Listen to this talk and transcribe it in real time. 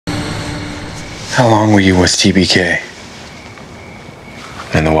How long were you with TBK?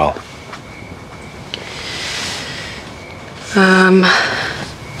 In the well?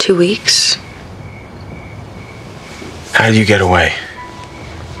 2 weeks. How did you get away?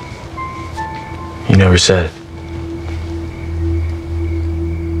 You never said.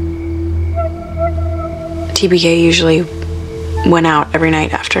 TBK usually went out every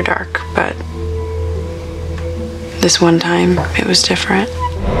night after dark, but this one time it was different.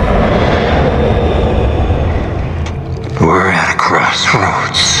 We're at a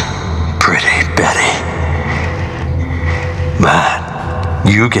crossroads, pretty Betty. But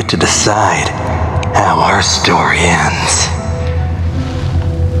you get to decide how our story ends.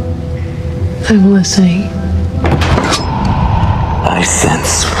 I'm listening. I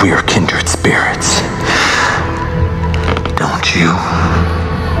sense we're kindred spirits. Don't you?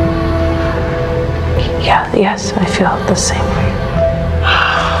 Yes, I feel the same way.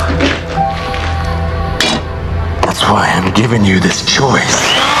 That's why I'm giving you this choice.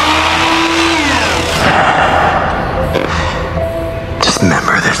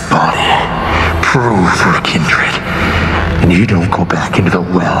 Dismember this body. Prove we're kindred. And you don't go back into the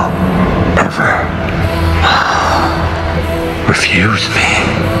well. Ever. Refuse me.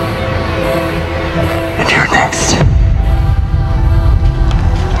 And you're next.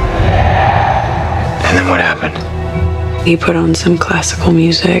 And then what happened? He put on some classical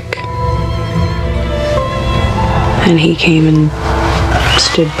music, and he came and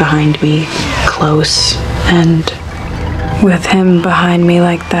stood behind me close, and with him behind me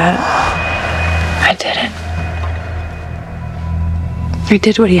like that, I did it. I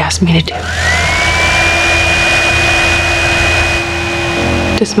did what he asked me to do.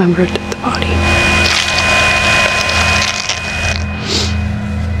 Dismembered the body.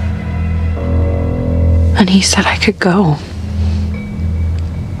 And he said I could go.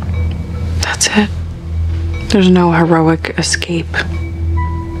 That's it. There's no heroic escape.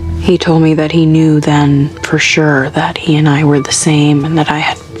 He told me that he knew then for sure that he and I were the same and that I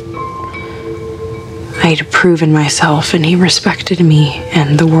had proven myself, and he respected me,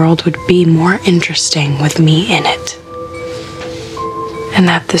 and the world would be more interesting with me in it. And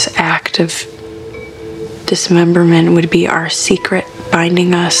that this act of dismemberment would be our secret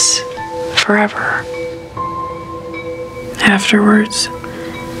binding us forever. Afterwards,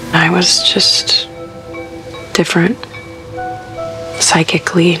 I was just different,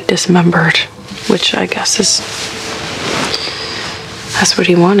 psychically dismembered, which I guess that's what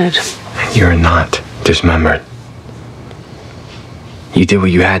he wanted. You're not dismembered. You did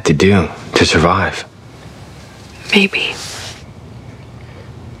what you had to do to survive. Maybe.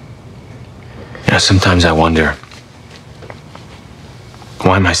 You know, sometimes I wonder,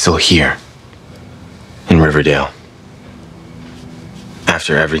 why am I still here in Riverdale?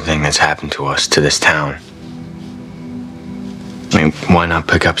 After everything that's happened to us, to this town. I mean, why not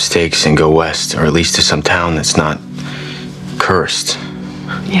pick up stakes and go west, or at least to some town that's not cursed?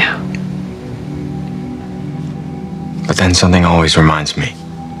 Yeah. But then something always reminds me.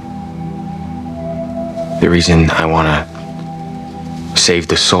 The reason I want to save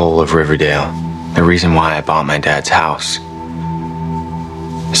the soul of Riverdale, the reason why I bought my dad's house,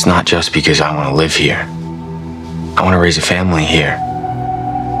 it's not just because I want to live here. I want to raise a family here.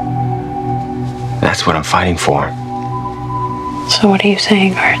 That's what I'm fighting for. So what are you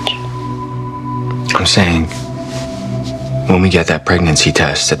saying, Arch? I'm saying, when we get that pregnancy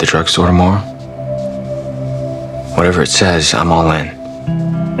test at the drugstore tomorrow, whatever it says, I'm all in.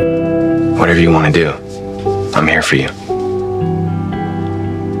 Whatever you want to do, I'm here for you.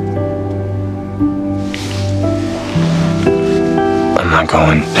 I'm not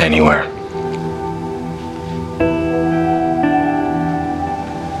going anywhere.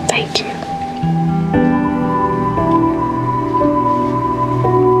 Thank you.